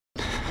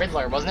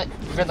Riddler, wasn't it?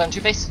 Riddler and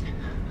Two-Face?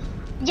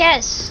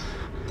 Yes.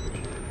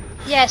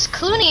 Yes,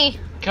 Clooney.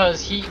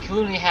 Because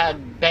Clooney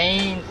had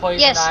Bane, Poison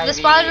Yes, Ivy, the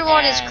Spider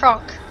one is and-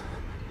 Kronk.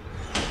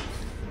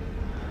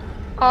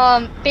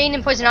 Bane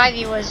and Poison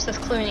Ivy was with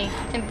Clooney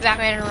and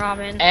Batman and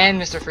Robin.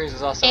 And Mr. Freeze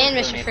was also And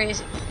with Mr. Clooney.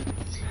 Freeze.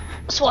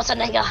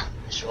 Schwarzenegger.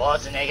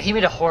 Schwarzenegger. He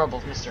made a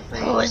horrible Mr.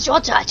 Freeze. Who is your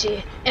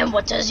daddy and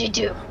what does he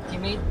do? He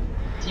made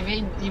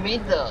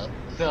the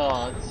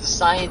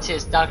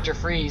scientist Dr.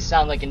 Freeze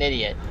sound like an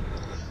idiot.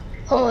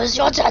 Who is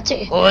your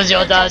daddy? Who is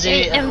your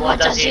daddy and what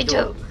does he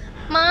do?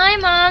 My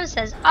mom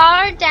says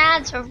our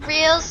dad's a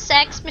real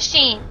sex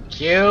machine.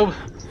 Cube,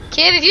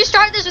 Kid, if you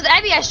start this with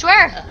Abby, I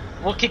swear.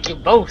 we'll kick you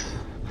both.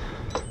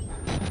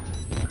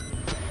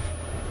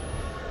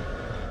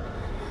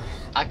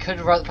 I could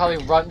probably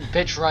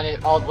bitch run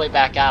it all the way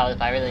back out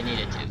if I really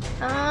needed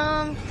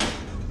to.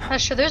 Not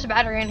sure. There's a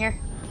battery in here.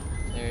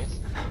 There is.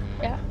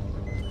 Yeah.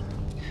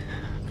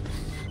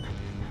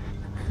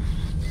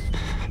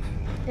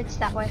 It's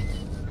that way.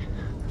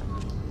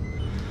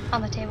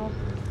 On the table.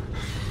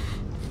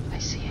 I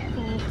see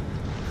it.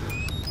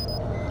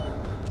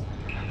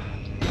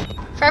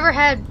 Forever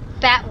had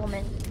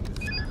Batwoman.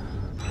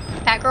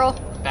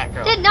 Batgirl.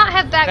 Batgirl. Did not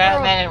have Batgirl.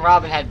 Batman and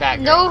Robin had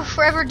Batgirl. No,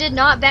 Forever did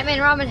not. Batman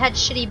and Robin had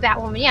shitty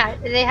Batwoman. Yeah,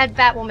 they had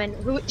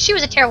Batwoman. She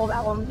was a terrible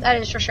Batwoman.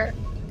 That is for sure.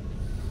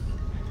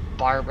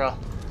 Barbara.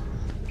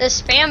 The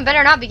spam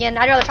better not begin.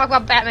 I'd rather talk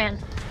about Batman.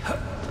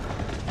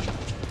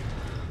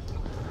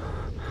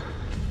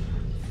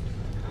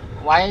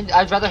 Why?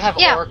 I'd rather have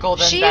Oracle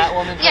than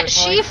Batwoman personally. Yeah,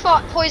 she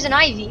fought Poison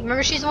Ivy.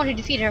 Remember, she's the one who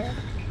defeated her.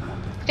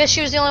 Because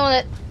she was the only one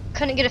that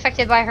couldn't get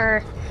affected by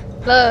her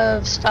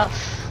love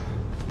stuff.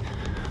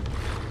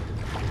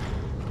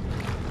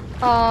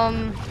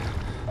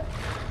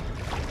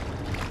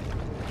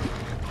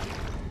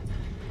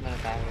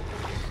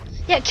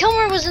 Yeah,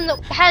 Kilmer was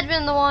had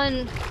been the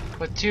one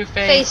with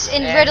Two-Face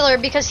in Riddler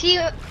because he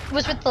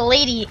was with the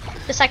lady,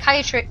 the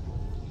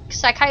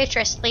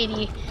psychiatrist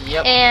lady.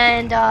 Yep.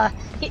 And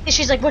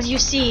she's like, "What do you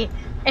see?"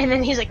 And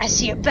then he's like, "I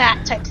see a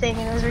bat," type thing,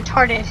 and it was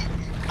retarded.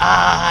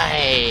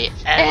 I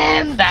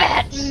am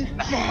Batman.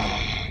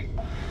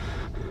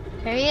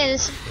 There he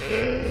is.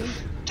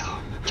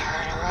 Don't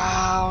turn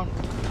around.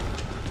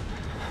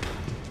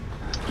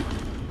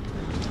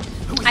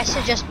 I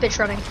suggest bitch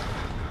running.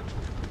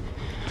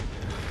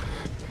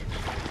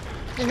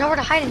 There's nowhere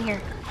to hide in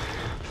here.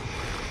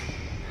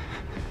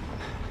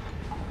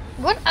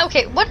 What?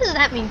 Okay, what does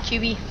that mean,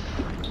 QB?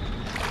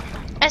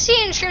 I see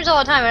it in streams all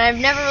the time, and I've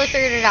never really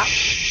figured it out.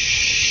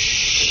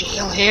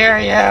 She'll hear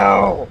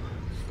you.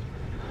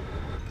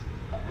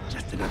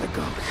 Just another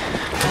ghost.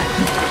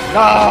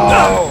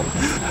 No!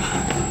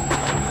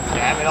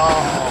 Damn it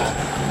all.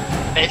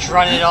 Bitch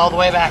run it all the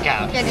way back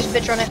out. Yeah, just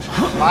bitch run it.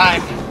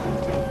 Fine.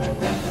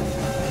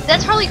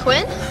 That's Harley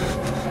Quinn?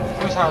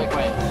 Who's Harley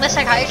Quinn? The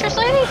psychiatrist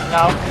lady?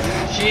 No.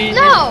 She's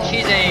a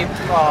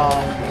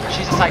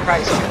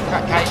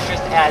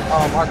psychiatrist at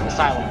Arkham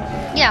Asylum.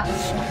 Yeah.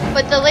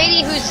 But the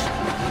lady who's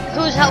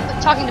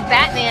talking to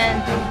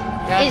Batman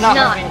is not.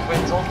 not. Harley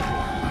Quinzel.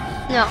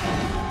 No.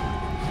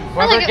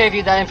 Whoever gave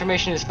you that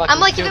information is fucking I'm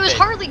like, stupid. if it was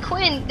Harley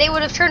Quinn, they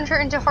would have turned her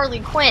into Harley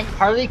Quinn.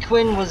 Harley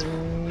Quinn was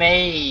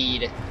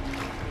made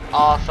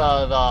off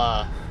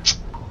of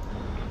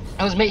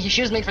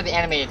she was made for the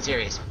animated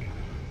series.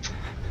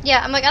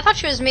 Yeah, I'm like, I thought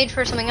she was made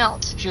for something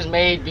else. She was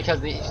made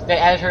because they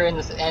added her in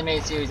this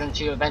animated series and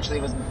she eventually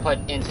was put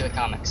into the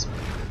comics.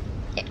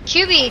 Yeah,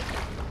 QB,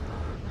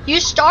 you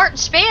start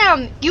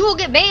spam, you will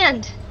get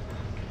banned.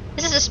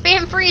 This is a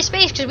spam-free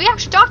space because we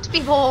actually talk to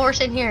people while we're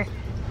sitting here.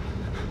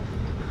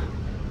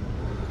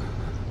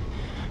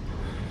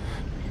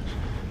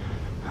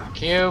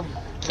 Cube,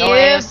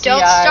 don't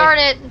start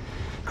it.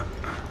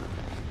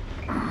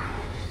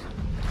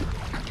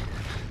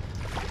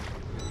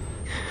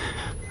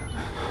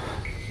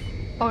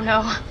 Oh no.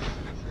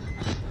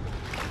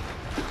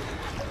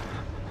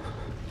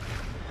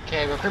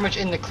 Okay, we're pretty much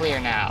in the clear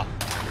now.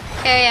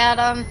 Okay,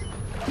 Adam.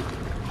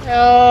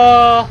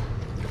 Oh,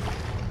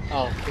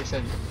 he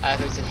said. I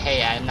thought he said,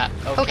 "Hey, Adam," not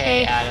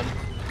 "Okay, Adam."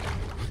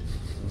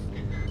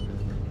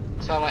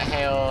 So I went,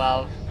 "Hey,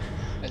 Love."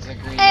 It's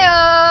agreed.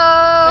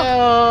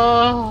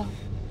 Heyo.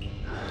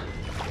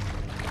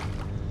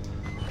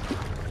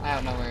 I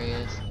don't know where he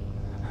is.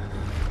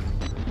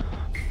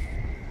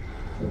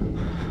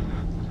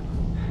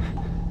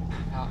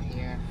 Out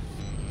here.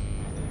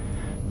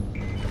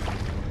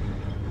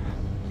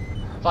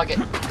 Fuck it.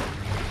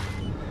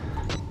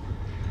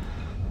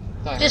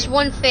 Sorry. Just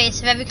one face.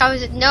 If every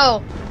comment is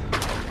no.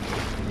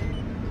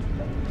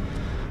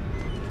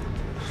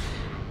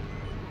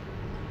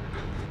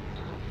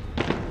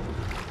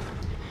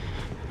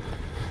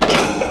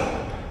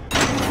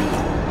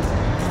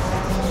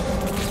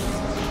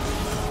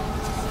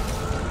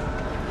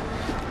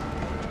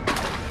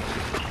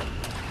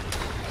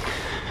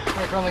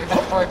 Run like a bitch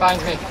before he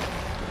finds me.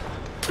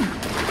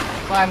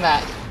 Climb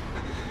that.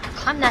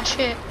 Climb that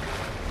shit.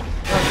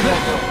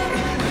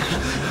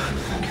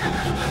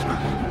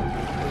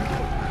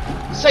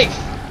 Safe.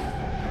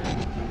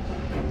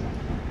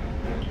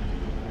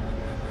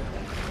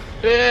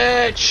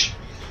 Bitch!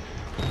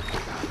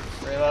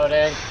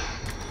 Reloading.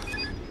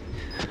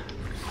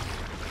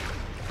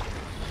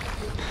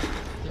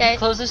 Did you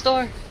close this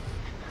door?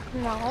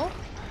 No.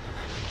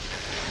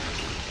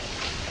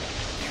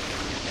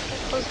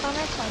 Close by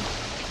my son.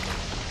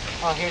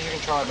 Oh, here's your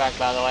controller back,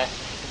 by the way.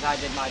 Because I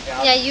did my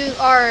job. Yeah, you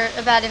are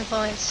a bad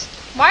influence.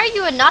 Why are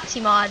you a Nazi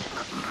mod?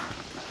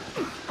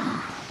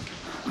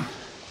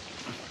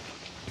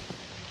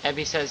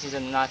 Ebby says he's a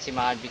Nazi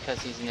mod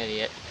because he's an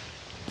idiot.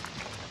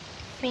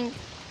 I mean,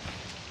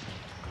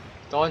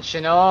 Don't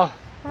you know?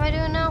 what am I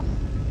doing now?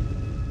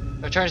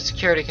 Return to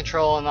security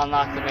control and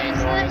unlock the main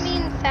Does that doors.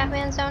 mean Fat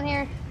Man's down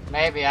here?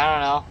 Maybe, I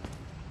don't know.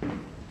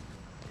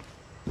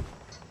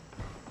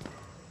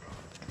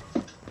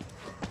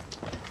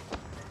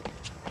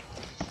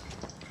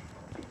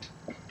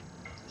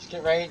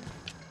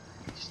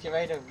 Just get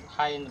ready to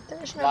hide in the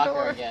There's no locker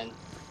door. again.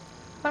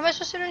 What am I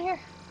supposed to do in here?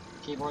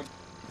 Keyboard.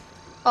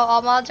 Oh,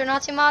 all mods are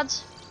Nazi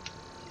mods?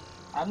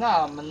 I'm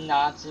not a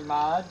Nazi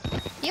mod.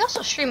 You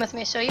also stream with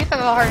me, so you have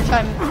a harder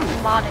time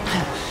modding.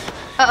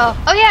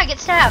 Uh-oh. Oh yeah, get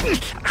stabbed.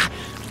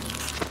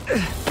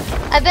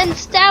 I've been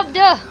stabbed.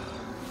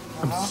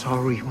 I'm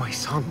sorry, my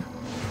son.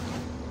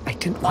 I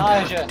didn't want to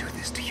have Elijah. to do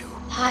this to you.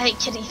 Hi,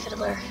 Kitty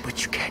Fiddler.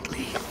 But you can't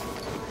leave.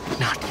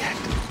 Not yet.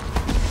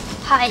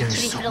 Hi, There's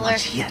Kitty so Fiddler.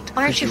 much yet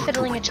Why aren't for you to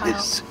fiddling a child?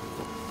 witness.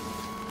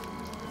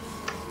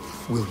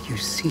 Will you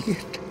see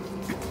it?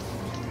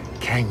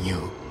 Can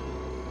you?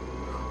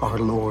 Our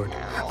Lord,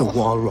 the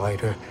Wall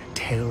Rider,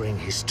 tearing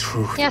his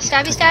truth Yeah,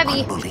 stabby, into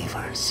stabby. the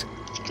unbelievers.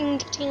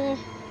 Ting.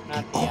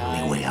 Not The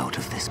only way out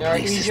of this There are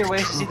place is easier the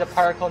ways to see the truth.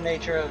 particle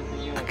nature of the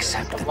universe.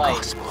 Accept The the light.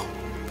 gospel.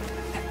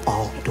 And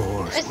all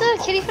doors Is will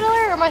that a Kitty open.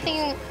 Fiddler, or am I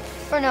thinking...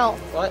 Or no?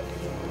 What?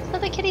 Is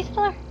that the Kitty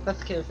Fiddler? That's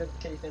the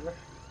kitty fiddler.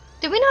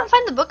 Did we not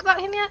find the book about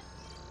him yet?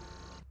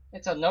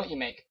 It's a note you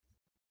make.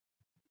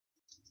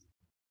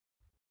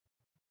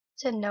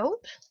 It's a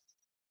note?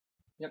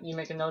 Yep, you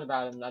make a note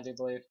about him, I do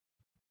believe.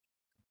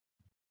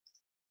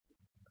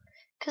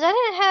 Because I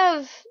didn't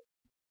have...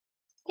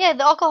 Yeah,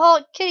 the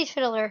alcoholic Kitty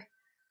Fiddler.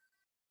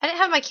 I didn't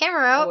have my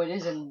camera out. Oh, it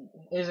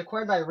is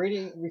acquired by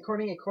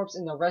recording a corpse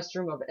in the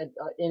restroom of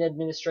in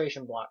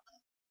administration block.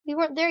 We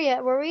weren't there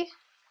yet, were we?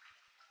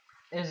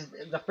 It is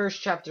the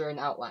first chapter in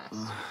Outlast.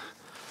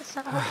 That's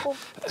not helpful.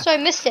 So I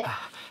missed it.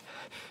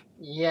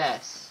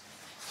 Yes.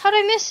 How'd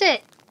I miss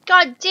it?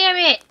 God damn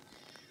it!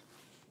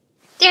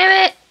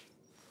 Damn it!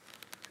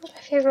 That was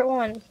my favorite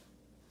one.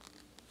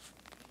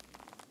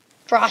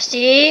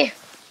 Frosty!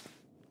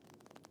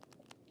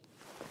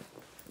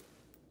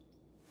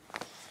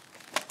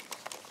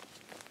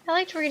 I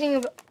liked reading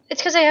about...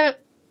 It's because I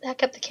haven't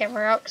kept the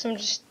camera out because I'm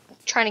just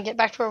trying to get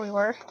back to where we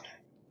were.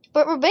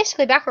 But we're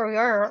basically back where we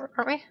are,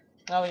 aren't we?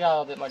 Now we got a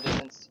little bit more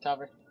distance to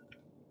cover.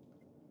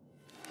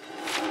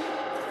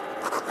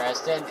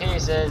 Rest in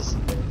pieces.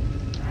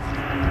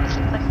 I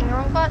keep clicking the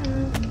wrong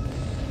button.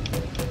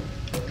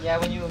 Yeah,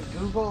 when you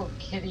Google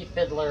Kitty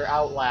Fiddler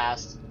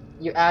Outlast,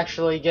 you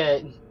actually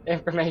get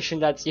information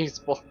that's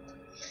useful.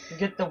 You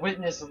get the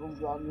witness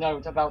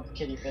note about the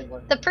Kitty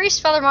Fiddler. The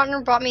priest, Father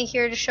Martin, brought me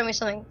here to show me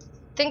something.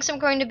 Thinks I'm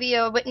going to be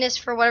a witness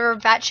for whatever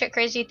batshit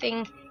crazy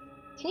thing.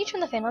 Can you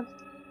turn the fan on?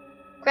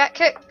 I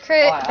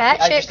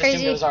Batshit just assumed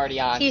crazy. it was already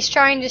on. He's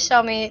trying to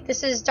sell me.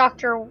 This is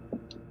Dr.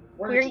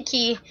 Weird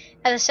Key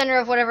at the center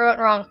of whatever went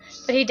wrong.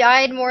 But he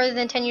died more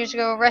than 10 years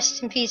ago.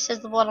 Rest in peace, says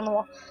the blood on the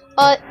wall.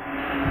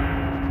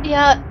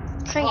 Yeah,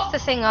 crank the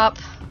thing up.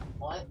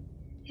 What?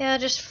 Yeah,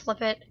 just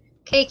flip it.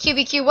 Okay,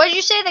 QBQ, what did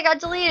you say that got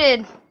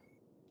deleted?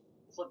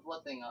 Flip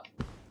what thing up?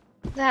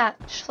 That,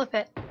 just flip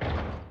it.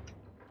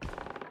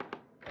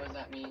 What does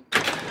that mean?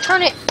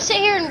 Turn it. Sit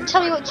here and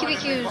tell me what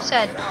QBQ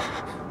said.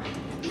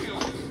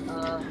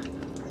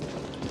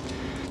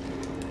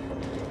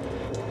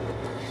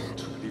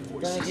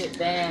 Gonna get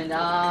banned.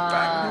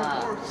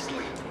 Abby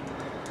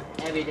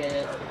did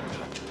it.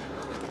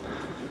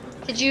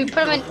 Did you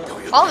put him in?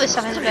 All of his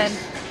stuff has been.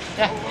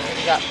 Yeah,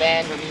 he got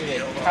banned or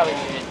muted. Probably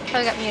muted.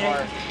 Probably got muted.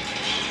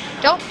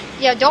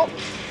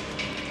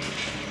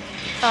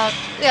 Or,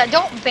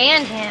 Don't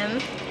ban him.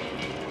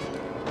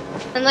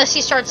 Unless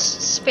he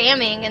starts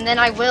spamming, and then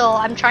I will.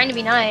 I'm trying to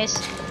be nice.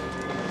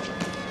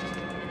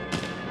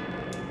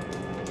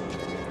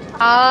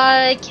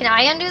 Can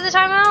I undo the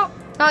timeout?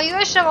 No, you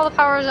guys should have all the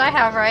powers I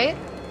have, right?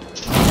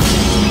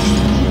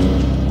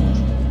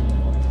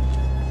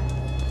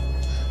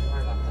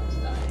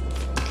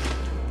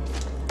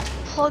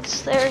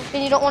 Plug's there,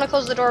 and you don't want to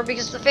close the door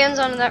because if the fan's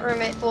on in that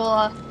room, it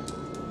will,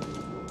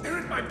 They're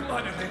in my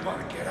blood and they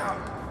want to get out.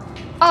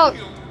 Oh.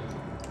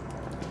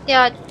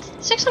 Yeah,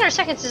 600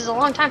 seconds is a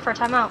long time for a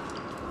timeout.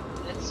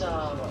 it's,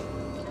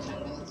 what,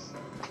 10 minutes?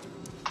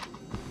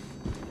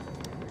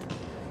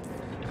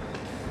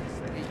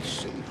 It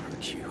shouldn't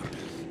hurt you.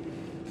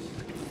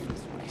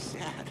 That's what he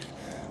said.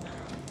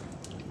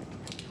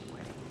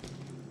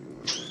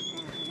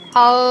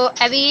 Oh,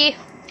 Abby.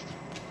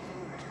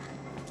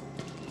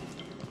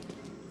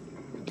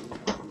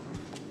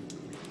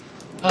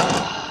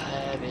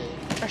 Abby.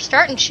 We're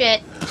starting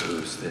shit.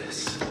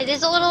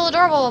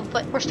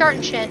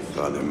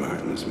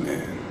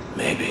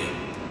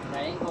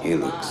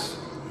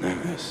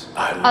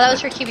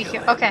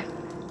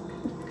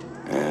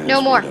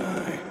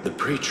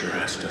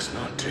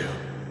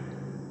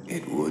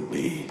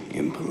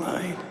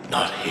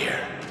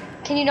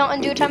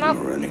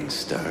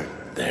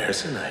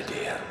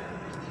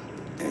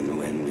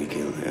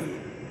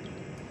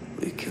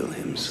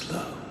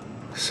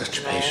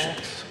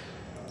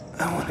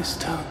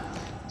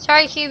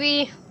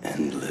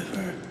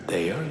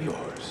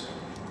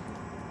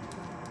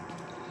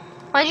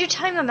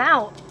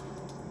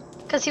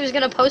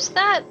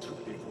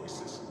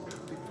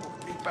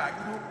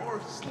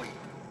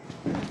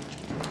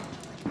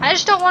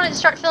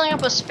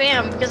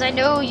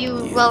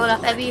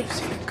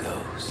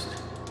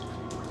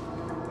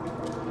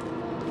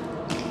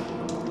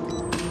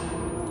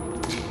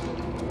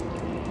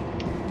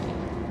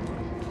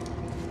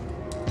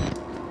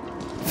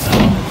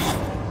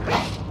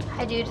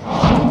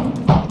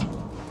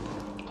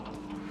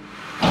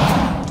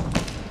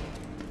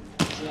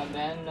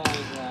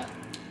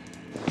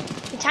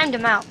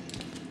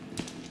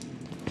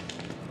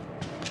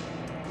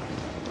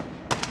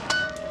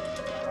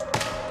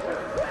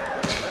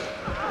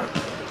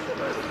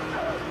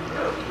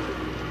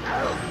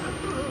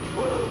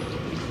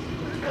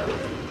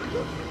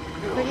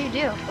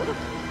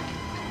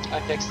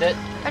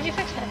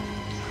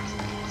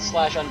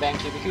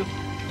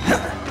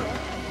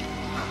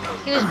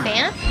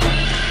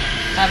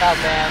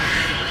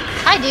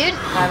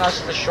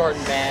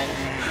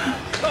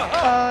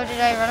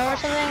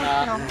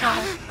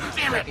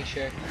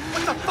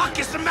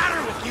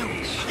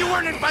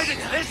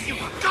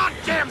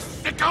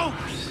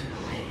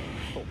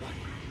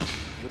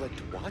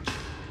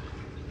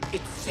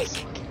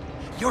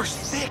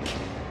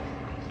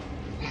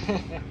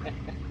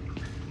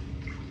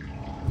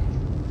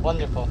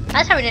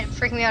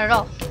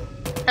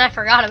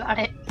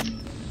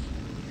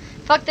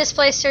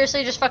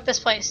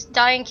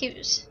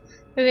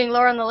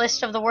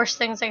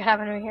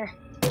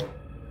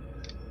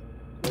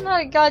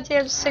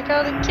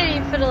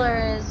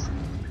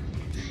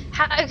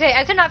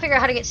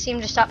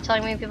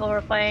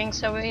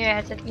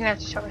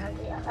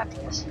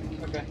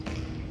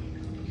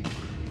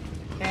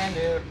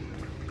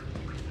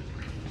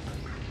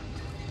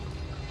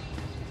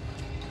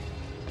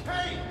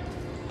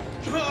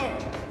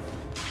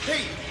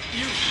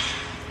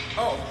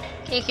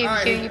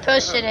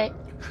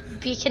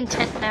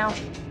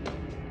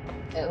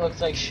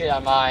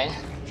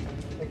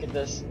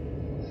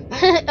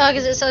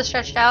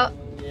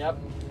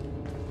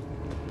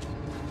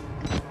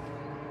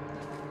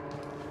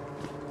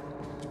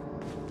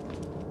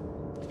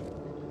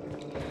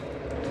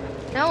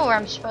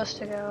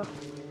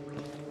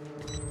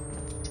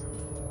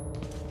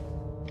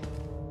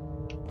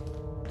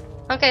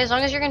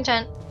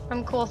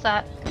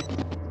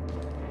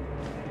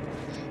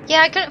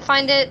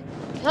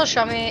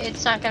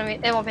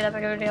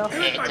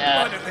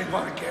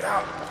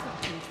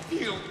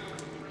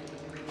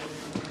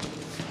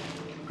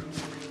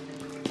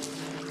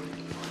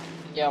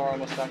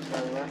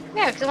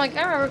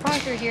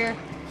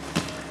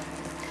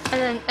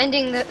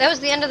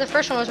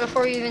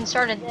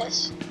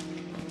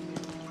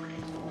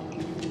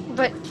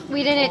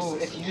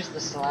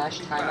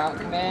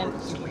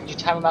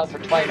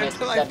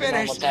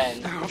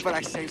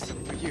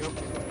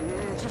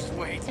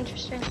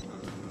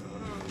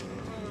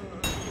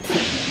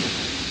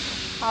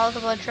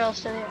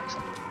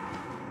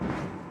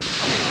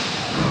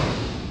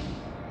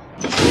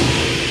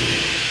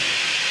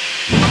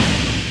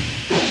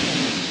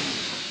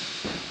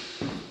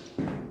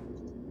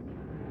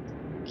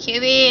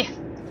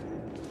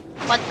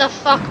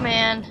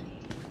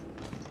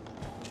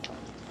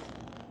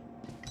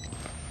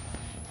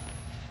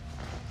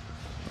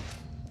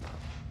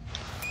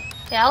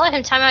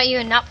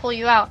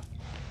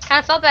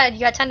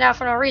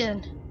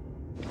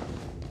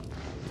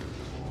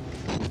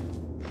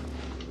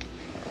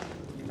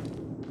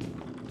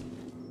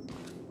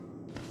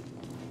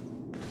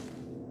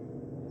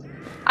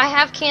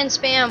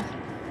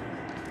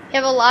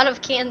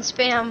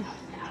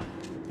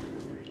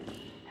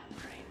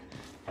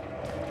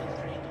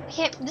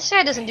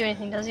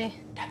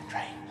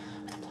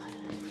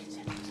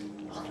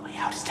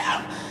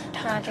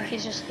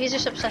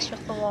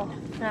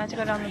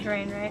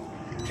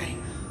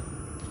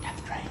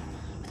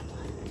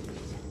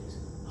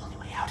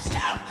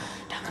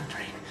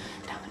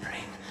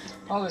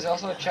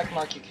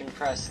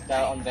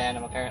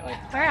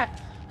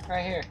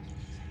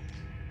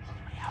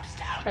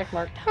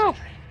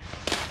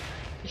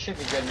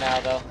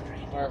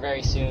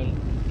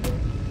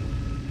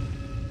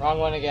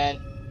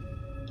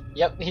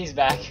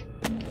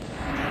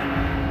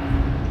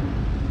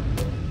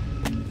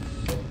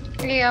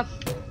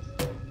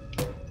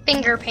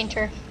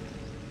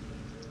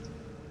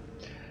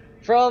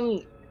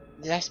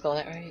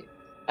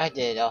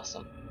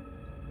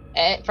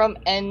 From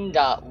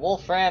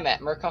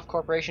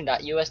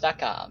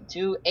n.wolfram@murkoffcorporation.us.com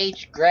to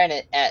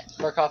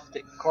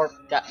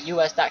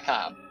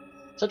hgranite@murkoffcorp.us.com.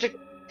 Subject: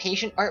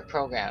 Patient Art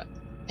Program.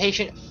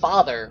 Patient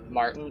Father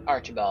Martin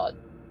Archibald.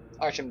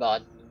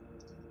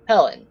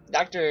 Helen,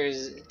 Dr.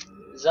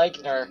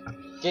 Zeichner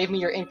gave me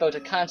your info to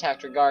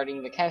contact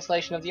regarding the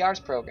cancellation of the arts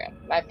program.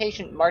 My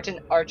patient Martin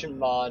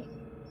Archibald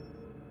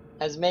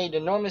has made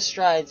enormous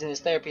strides in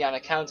his therapy on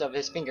account of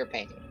his finger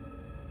painting.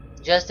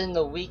 Just in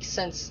the weeks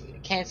since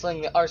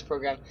canceling the arts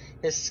program,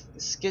 his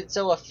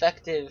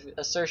schizoaffective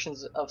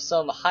assertions of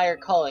some higher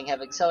calling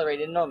have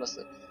accelerated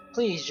enormously.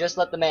 Please, just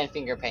let the man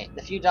finger paint.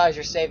 The few dollars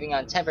you're saving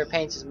on temper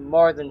paints is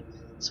more than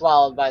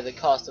swallowed by the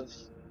cost of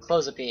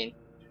clozapine.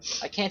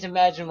 I can't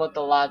imagine what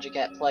the logic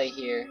at play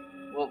here.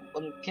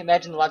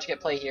 Imagine the logic at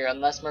play here,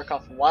 unless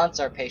Murkoff wants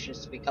our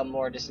patients to become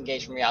more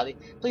disengaged from reality.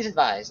 Please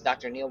advise,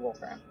 Dr. Neil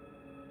Wolfram.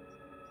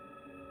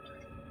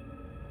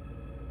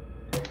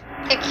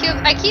 Yeah, Cube.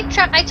 I keep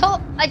trying. I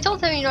told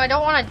him, you know, I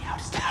don't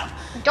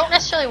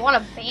necessarily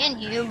want to ban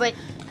you, but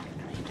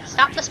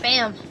stop the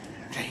spam.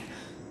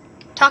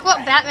 Talk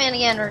about Batman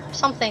again or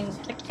something,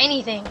 like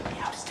anything.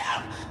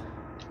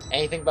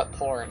 Anything but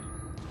porn.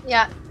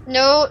 Yeah.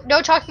 No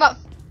talking about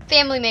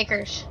family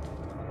makers.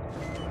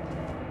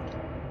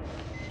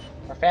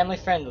 We're family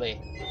friendly.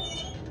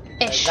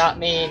 Does not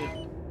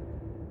mean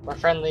we're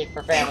friendly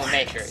for family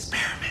makers.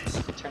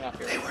 Turn off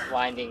your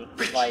blinding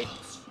light.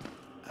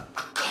 I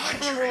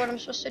don't remember what I'm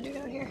supposed to do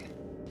down here.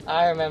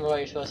 I remember what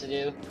you're supposed to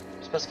do.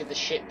 You're supposed to get the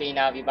shit beaten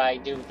out of you by a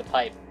dude with the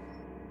pipe.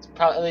 It's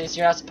probably, at least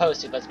you're not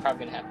supposed to, but it's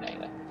probably gonna happen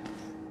anyway.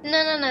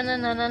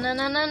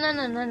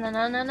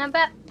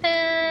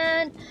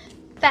 Batman.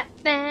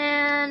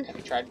 Batman. Have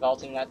you tried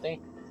vaulting that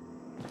thing?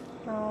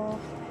 No.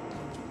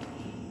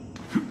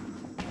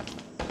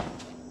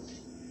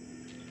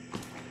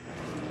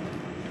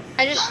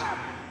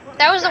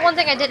 That was the one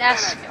thing I did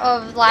ask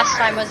of last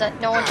time, was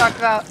that no one talked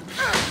about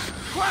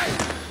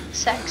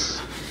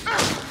sex.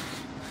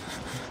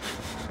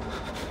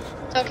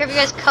 Don't care if you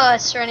guys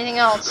cuss or anything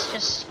else,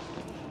 just...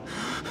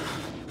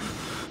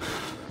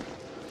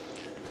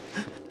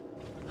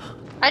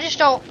 I just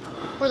don't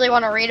really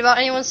want to read about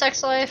anyone's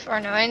sex life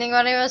or know anything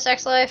about anyone's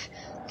sex life.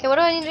 Okay, what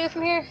do I need to do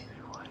from here?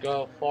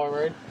 Go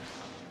forward.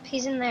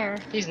 He's in there.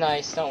 He's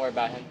nice, don't worry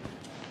about him.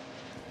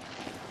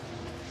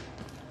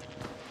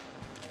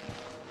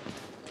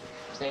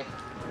 See?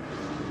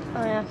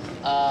 Oh yeah.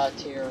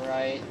 To your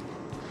right,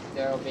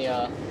 there will be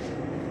a...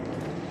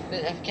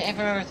 I can't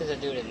remember if there's a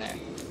dude in there.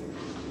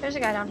 There's a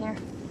guy down here.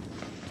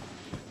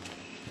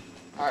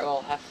 Alright,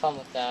 well, have fun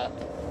with that.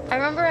 I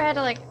remember I had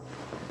to, like,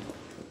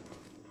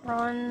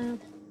 run...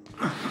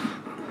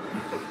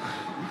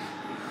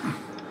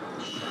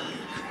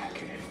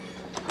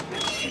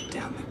 Get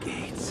down the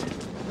gates. Yeah,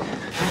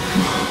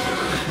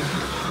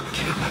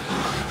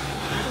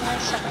 I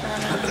suck at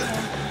running this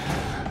game.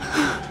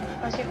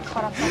 I was getting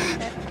caught up on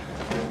shit.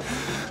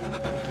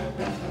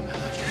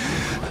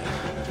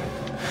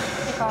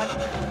 Oh god.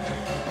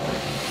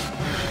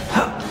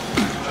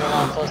 You're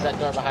gonna close that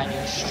door behind you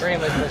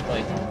extremely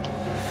quickly.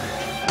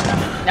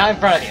 Now in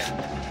front of you.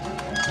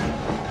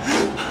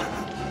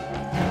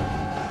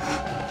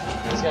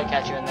 He's gonna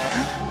catch you in there.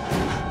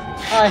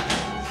 Hi.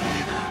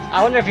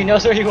 I wonder if he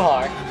knows where you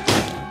are.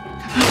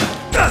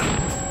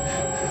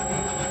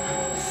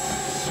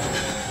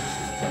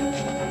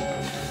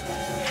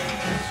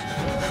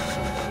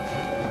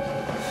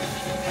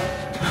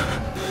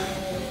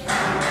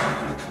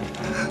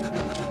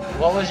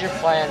 What was your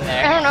plan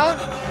there? I don't know.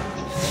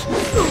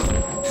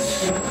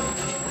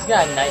 He's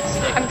got a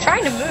nightstick. I'm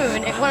trying to move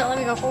and it wouldn't let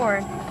me go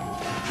forward. I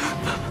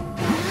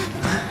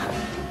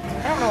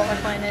don't know what my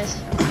plan is.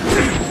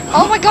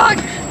 Oh my god!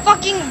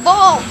 Fucking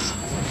balls!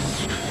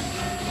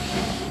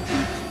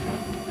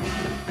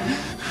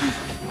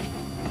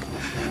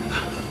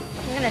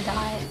 I'm gonna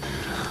die.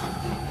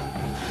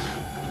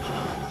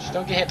 Just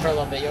don't get hit for a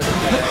little bit, you'll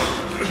get better.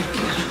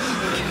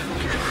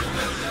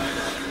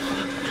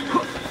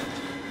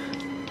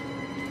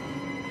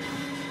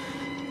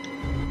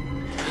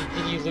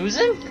 Did you lose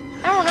him?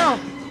 I don't know.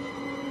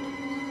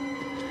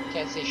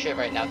 Can't see shit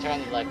right now. Turn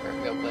on the light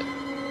real quick.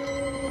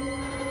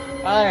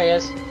 Oh, there he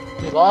is.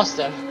 You lost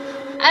him.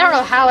 I don't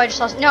know how I just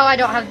lost. No, I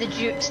don't have the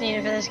jukes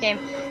needed for this game.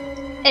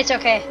 It's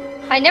okay.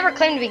 I never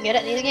claimed to be good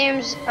at these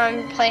games.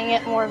 I'm playing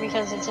it more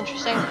because it's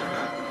interesting.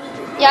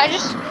 Yeah, I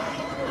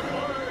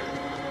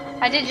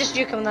did just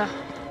juke him though.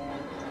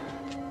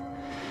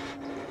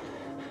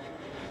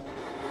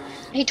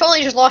 He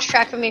totally just lost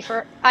track of me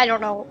for I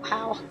don't know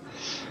how.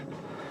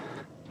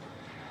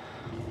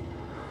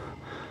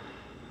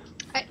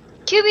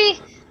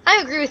 QB, I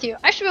agree with you.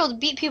 I should be able to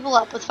beat people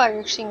up with fire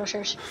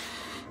extinguishers.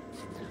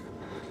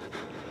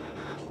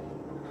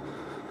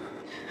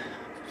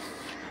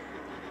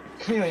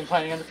 Chameleon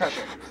planning under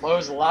pressure.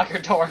 Close the locker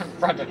door in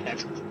front of him.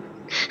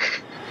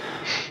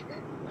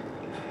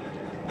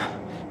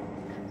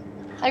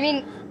 I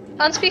mean,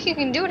 Unspeak, you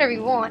can do whatever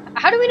you want.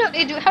 How do we know?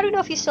 How do we know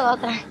if he's still out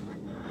there?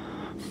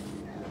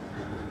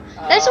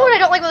 That's what I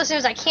don't like about this game,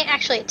 is I can't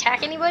actually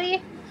attack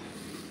anybody.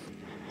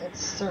 It's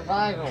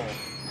survival.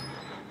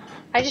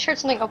 I just heard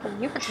something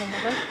open. You heard something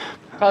open.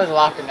 Probably the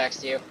locker next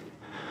to you.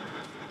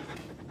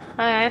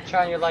 Alright.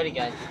 Turn on your light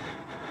again.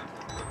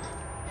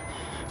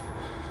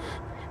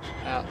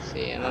 I don't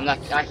see him.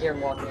 I hear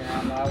him walking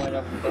around though. I went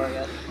open the door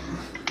yet.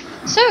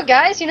 So,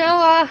 guys, you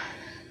know,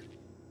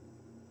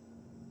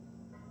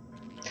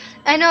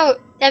 I know,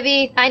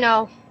 Debbie, I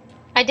know.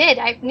 I did.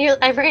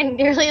 I ran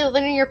nearly a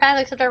linear path,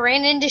 except I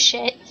ran into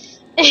shit.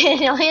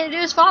 And all I had to do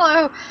was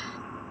follow.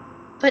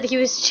 But he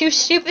was too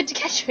stupid to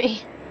catch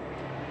me.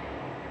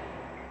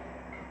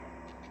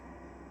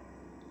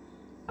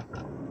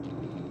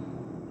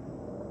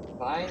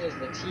 Mine is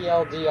the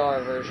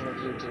TLDR version of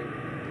YouTube.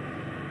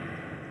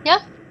 Yeah.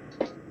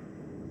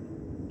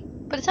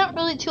 But it's not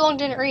really too long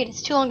to read,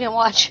 it's too long to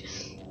watch.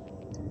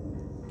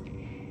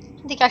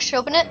 I think I should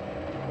open it.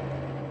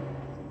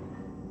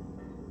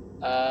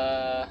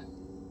 I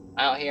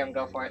don't hear him,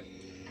 go for it.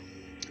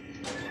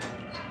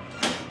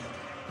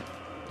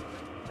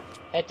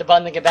 Hit the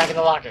button to get back in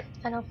the locker.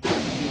 I know.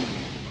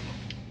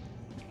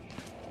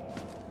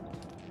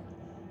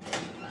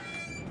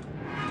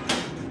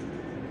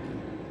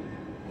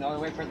 Now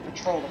we wait for the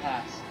patrol to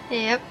pass.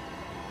 Yep.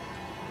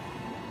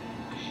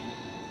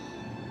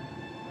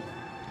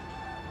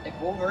 If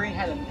Wolverine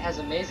has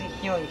amazing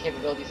healing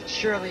capabilities,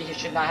 surely he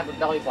should not have a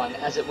belly button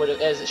as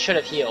it should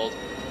have healed.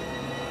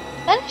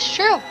 That is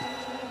true.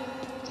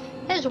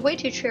 That is way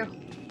too true.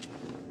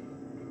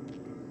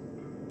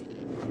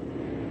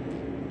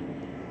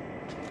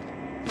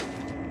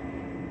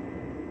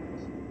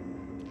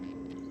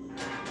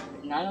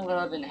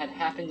 9/11 had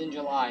happened in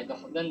July.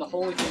 Then the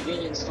whole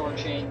convenience store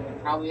chain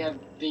would probably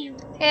be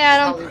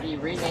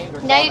renamed.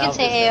 Or now you can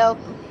say AO.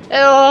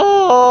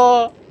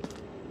 Oh.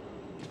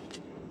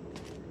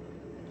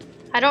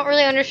 I don't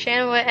really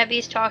understand what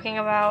Ebby's talking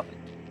about.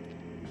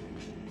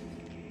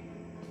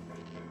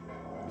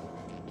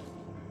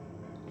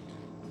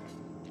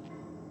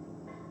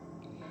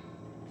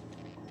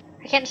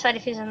 I can't decide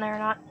if he's in there or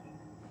not.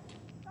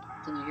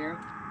 Can you hear him?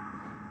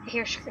 I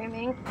hear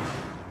screaming.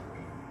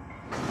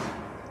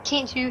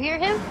 Can't you hear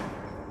him?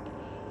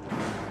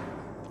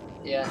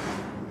 Yeah.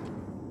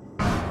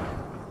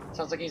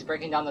 Sounds like he's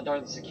breaking down the door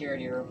to the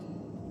security room.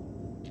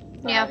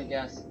 Yeah. I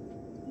guess.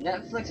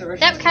 Netflix original.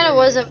 That kind of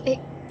was a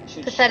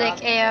pathetic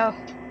stop. AO.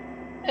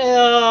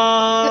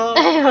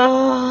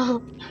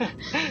 AO.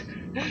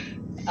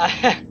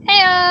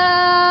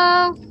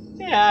 AO.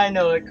 Yeah, I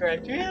know it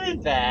cracked really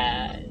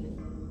bad.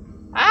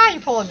 Ah,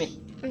 you're pulling me.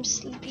 I'm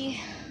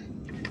sleepy.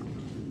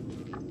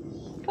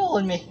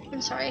 Pulling me.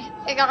 I'm sorry.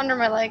 It got under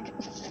my leg.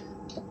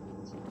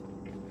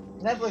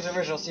 Netflix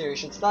original series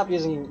should stop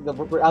using the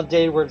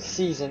outdated word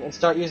season and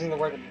start using the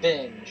word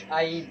binge,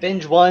 i.e.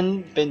 binge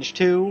 1, binge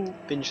 2,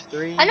 binge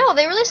 3. I know,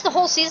 they released the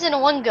whole season in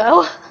one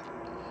go.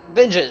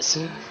 Binges.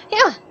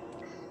 Yeah.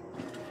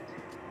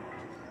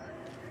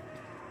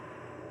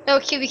 No,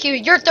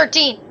 QBQ, you're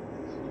 13.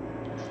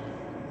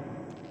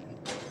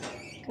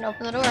 You can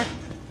open the door.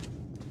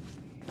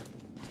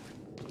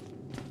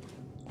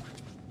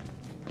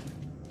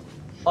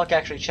 Fuck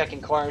actually checking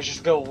corners,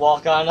 just go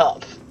walk on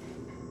up.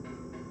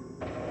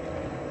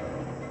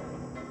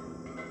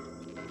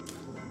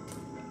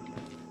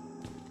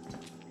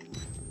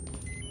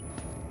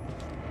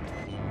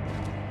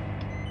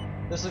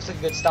 This looks like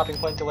a good stopping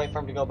point to wait for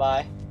him to go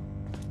by.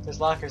 There's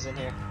lockers in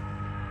here.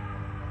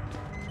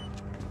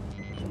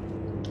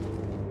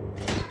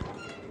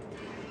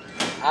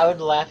 I would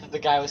laugh if the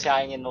guy was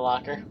hiding in the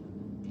locker.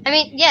 I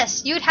mean,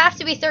 yes, you'd have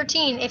to be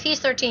 13 if he's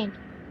 13.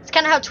 It's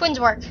kind of how twins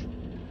work.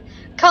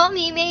 Call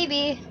me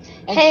maybe.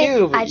 And hey,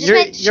 Cube, I just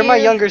met you're my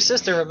you, younger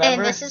sister, remember?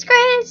 And this is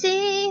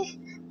crazy,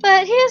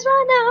 but here's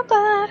my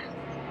number,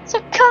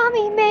 so call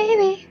me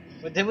maybe.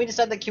 But didn't we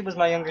decide that Cube was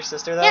my younger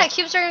sister, though? Yeah,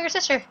 Cube's our younger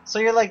sister. So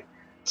you're like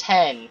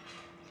 10,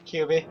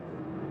 Cubey.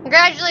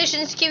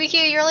 Congratulations,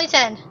 QBQ, you're only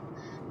 10.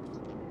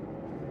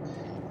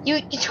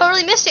 You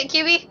totally missed it,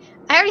 QB.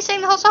 I already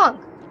sang the whole song.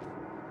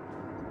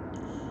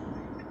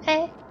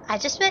 Hey, I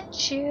just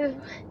met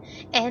you,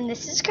 and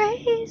this is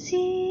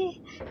crazy.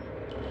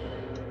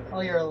 Oh,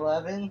 you're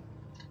 11?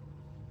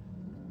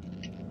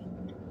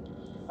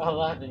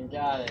 11,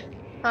 got it.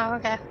 Oh,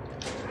 okay.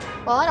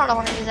 Well, I don't know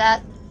where to use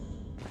that.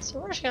 So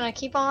we're just gonna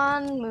keep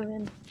on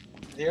moving.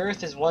 The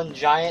Earth is one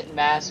giant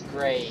mass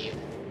grave.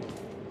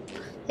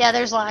 Yeah,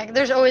 there's lag.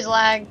 There's always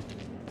lag.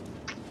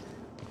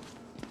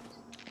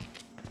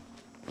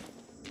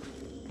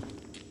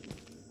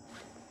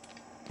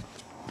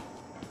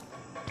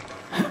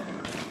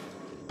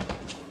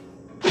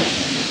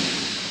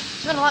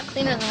 It's been a lot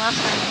cleaner than last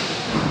time.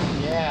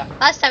 Yeah.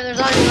 Last time there was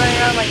always running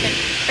around like a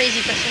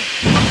crazy person.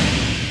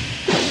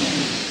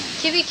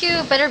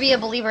 QBQ better be a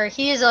believer.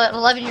 He is an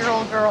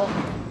 11-year-old girl.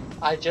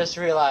 I just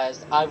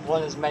realized I've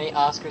won as many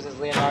Oscars as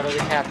Leonardo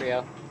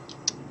DiCaprio.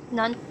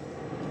 None.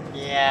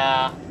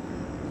 Yeah.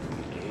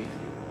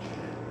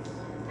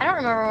 I don't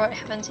remember what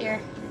happens here.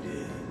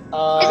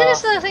 Isn't Isn't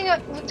this the thing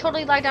that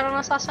totally lagged out on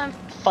us last time?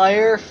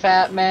 Fire,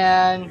 Fat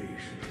Man,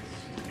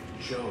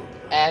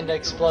 and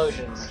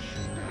explosions.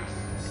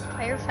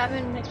 Fire,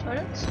 famine, and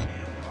explosions?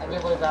 I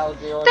believe that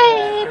would be order.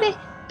 Baby,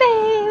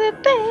 baby,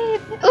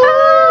 baby.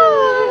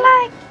 Ooh,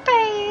 like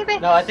baby.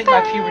 No, I think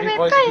my puberty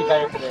voice would be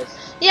better for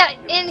this. Yeah,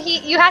 and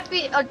you have to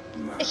be a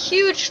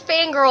huge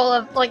fangirl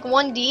of like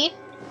 1D.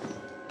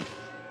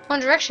 One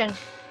Direction.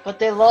 But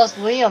they lost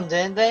Liam,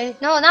 didn't they?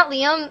 No, not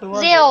Liam. Who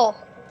was Zeal.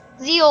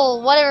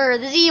 Zeal, whatever.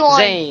 The Z one.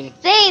 Zane.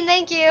 Zane,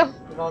 thank you.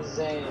 They lost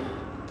Zane.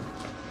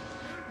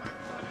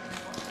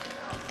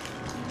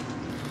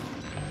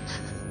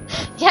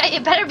 Yeah,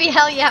 it better be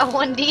hell yeah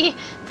 1D.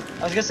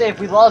 I was gonna say if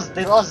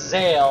they lost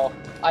Zale,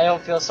 I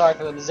don't feel sorry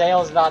for them.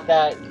 Zale is not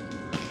that.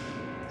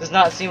 Does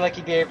not seem like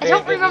he'd be a I very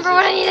don't good remember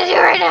what I user. need to do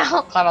right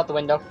now. Climb out the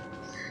window.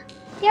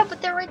 Yeah,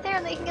 but they're right there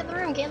and they can get in the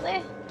room, can't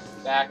they?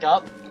 Back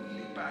up.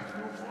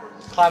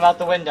 Climb out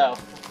the window.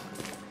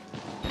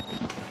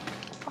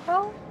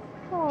 Oh.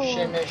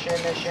 Shimmy,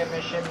 shimmy,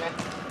 shimmy, shimmy.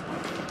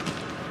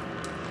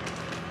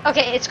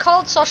 Okay, it's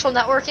called social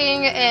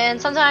networking,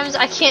 and sometimes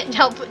I can't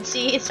help but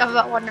see stuff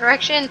about One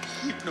Direction.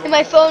 And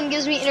my phone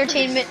gives me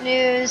entertainment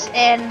news,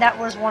 and that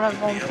was one of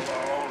them.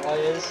 What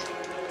is?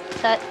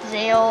 That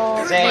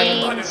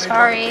Zane,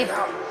 sorry,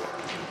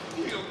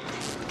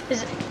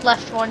 is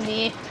left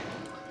 1D.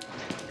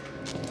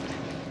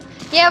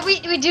 Yeah, we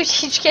do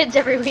teach kids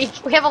every week.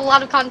 We have a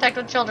lot of contact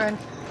with children.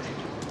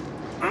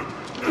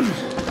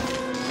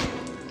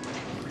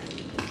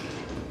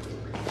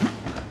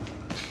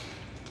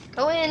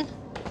 Go in.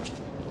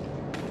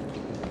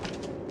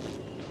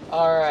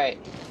 Alright.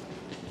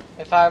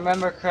 If I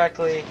remember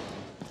correctly.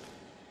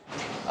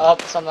 Oh,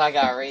 something I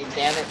gotta read,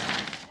 damn it.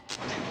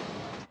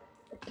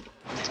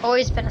 It's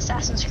always been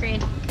Assassin's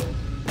Creed.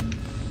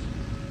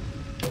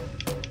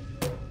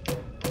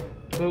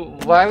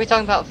 Why are we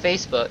talking about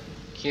Facebook,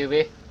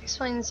 QB?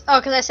 Explains. Oh,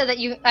 because I said that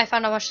I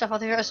found out much stuff out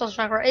there.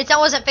 Social network. It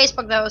wasn't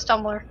Facebook though. It was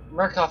Tumblr.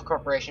 Murkoff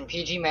Corporation,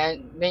 PG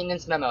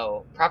Maintenance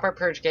Memo. Proper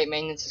purge gate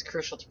maintenance is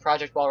crucial to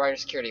Project Wallrider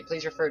security.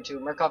 Please refer to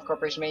Murkoff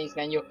Corporation Maintenance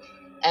Manual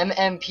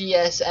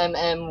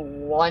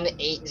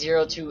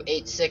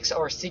MMPSMM180286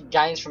 or seek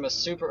guidance from a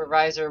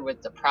supervisor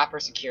with the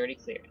proper security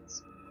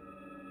clearance.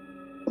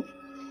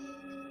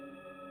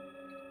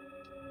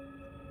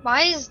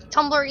 Why is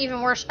Tumblr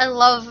even worse? I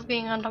love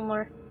being on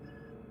Tumblr.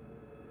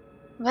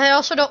 But I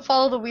also don't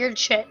follow the weird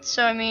shit,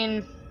 so I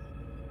mean...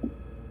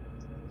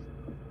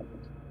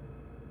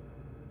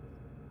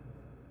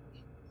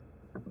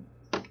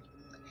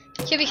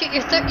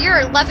 QBQ, you're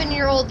an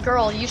 11-year-old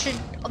girl. You should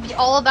be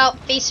all about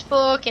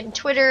Facebook and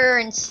Twitter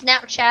and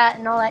Snapchat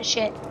and all that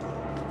shit.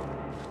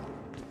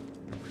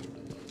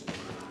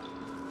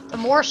 The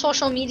more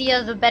social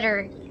media, the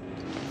better.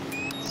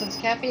 Since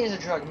caffeine is a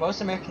drug,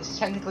 most Americans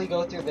technically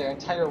go through their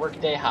entire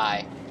workday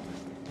high.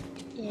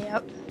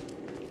 Yep.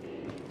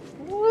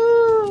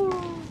 Woo!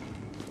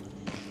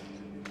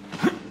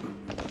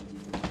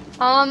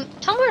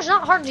 Tumblr's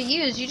not hard to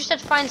use. You just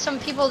have to find some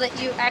people that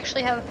you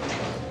actually have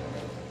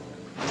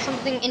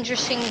something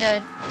interesting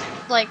to,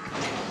 like,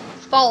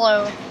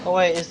 follow. Oh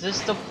wait, is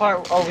this the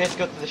part? Oh, we have to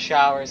go through the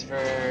showers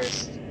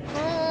first.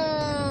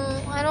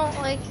 I don't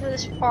like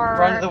this part.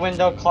 Run to the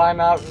window,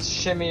 climb out,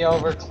 shimmy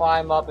over,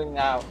 climb up and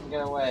out.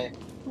 Get away.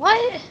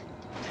 What?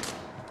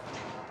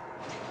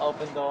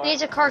 Open door.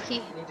 Needs a car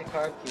key. Needs a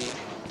card key.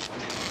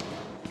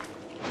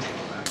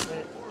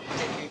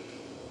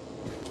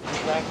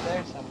 Back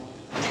there somewhere.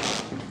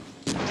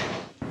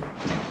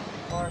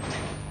 Or...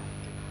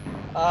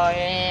 Oh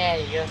yeah,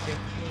 you go through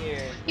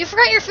here. You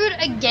forgot your food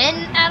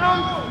again,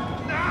 Adam?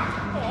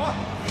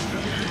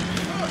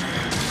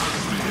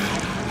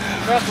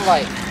 Turn off the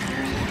light.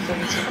 So we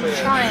can see clear.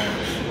 I'm trying.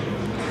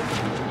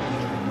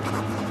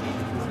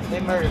 They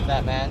murdered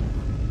that man.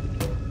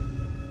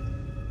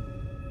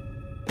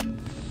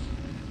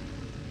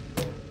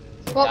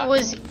 What Yeah,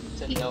 was...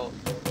 it's a note.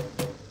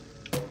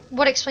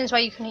 What explains why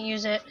you couldn't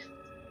use it?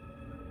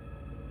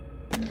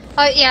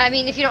 Yeah, I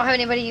mean, if you don't have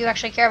anybody you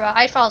actually care about.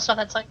 I follow stuff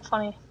that's, like,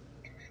 funny.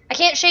 I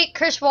can't shake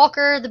Chris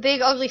Walker, the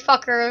big ugly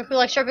fucker who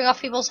likes ripping off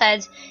people's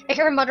heads. I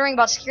hear him muttering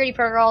about security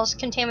protocols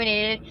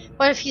contaminated.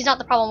 What if he's not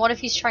the problem? What if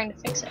he's trying to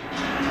fix it?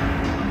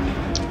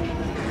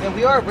 Yeah,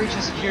 we are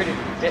breaching security,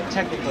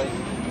 technically.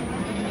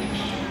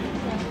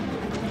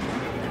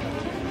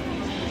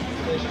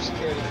 There's your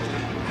security.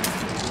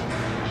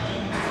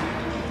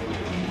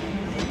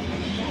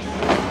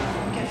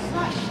 Get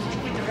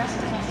flushed with the rest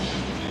of us.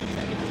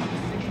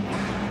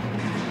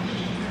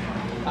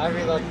 I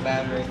reload the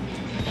battery.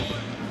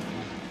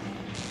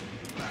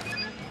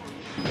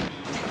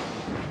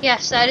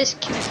 Yes, that is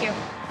QQ.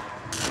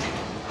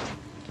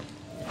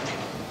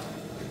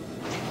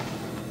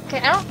 Okay,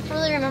 I don't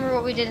really remember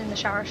what we did in the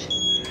showers.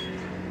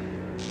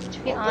 To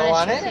be honest. Go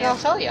on with in and you. I'll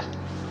tell you.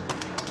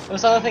 It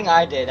was another thing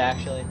I did,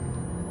 actually.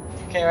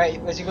 Okay, right,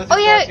 as you go through Oh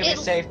yeah, the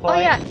save point. oh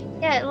yeah,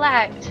 it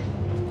lagged.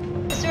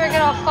 This is where I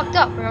got all fucked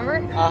up,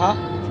 remember? Uh-huh.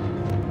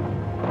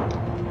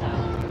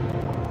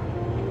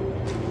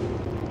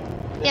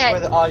 This Yeah. is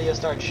where the audio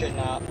starts shitting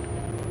out.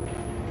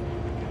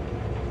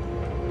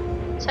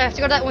 So I have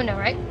to go to that window,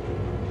 right?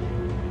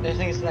 I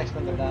think it's the next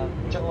window down.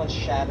 Whichever one's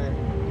shattered.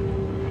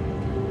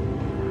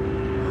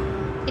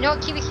 You know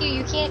what, QBQ,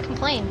 you can't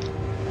complain.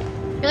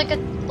 You're like a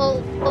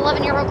little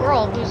 11-year-old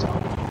girl who's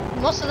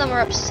most of them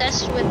are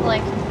obsessed with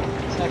like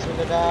Next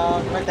window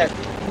down, right there.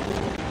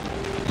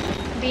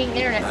 being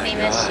internet My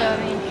famous. God, So I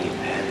mean, he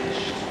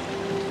vanished.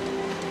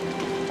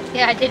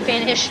 yeah, I did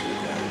vanish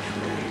Without a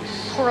trace.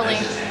 poorly.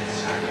 As